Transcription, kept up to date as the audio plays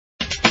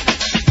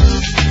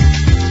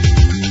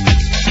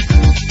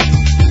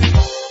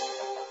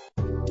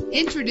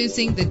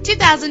Introducing the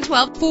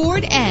 2012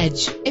 Ford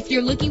Edge. If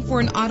you're looking for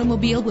an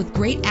automobile with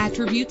great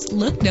attributes,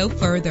 look no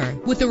further.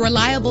 With a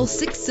reliable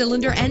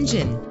 6-cylinder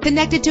engine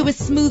connected to a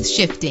smooth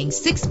shifting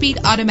 6-speed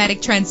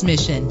automatic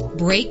transmission,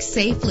 brake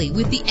safely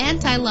with the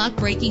anti-lock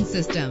braking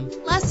system.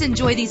 Plus,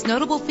 enjoy these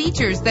notable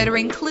features that are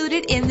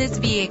included in this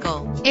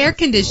vehicle: air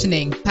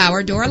conditioning,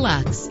 power door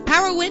locks,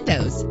 power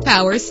windows,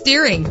 power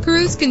steering,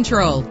 cruise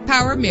control,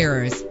 power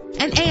mirrors,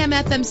 an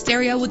AM/FM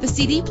stereo with a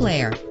CD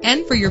player.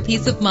 And for your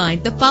peace of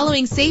mind, the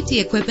following safety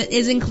equipment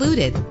is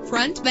included: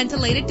 front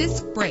ventilated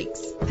disc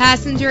brakes,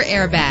 passenger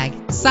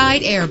airbag,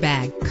 side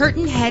airbag,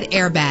 curtain head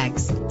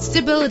airbags,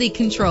 stability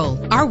control.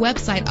 Our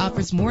website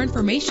offers more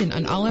information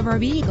on all of our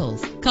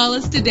vehicles. Call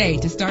us today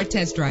to start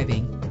test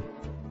driving.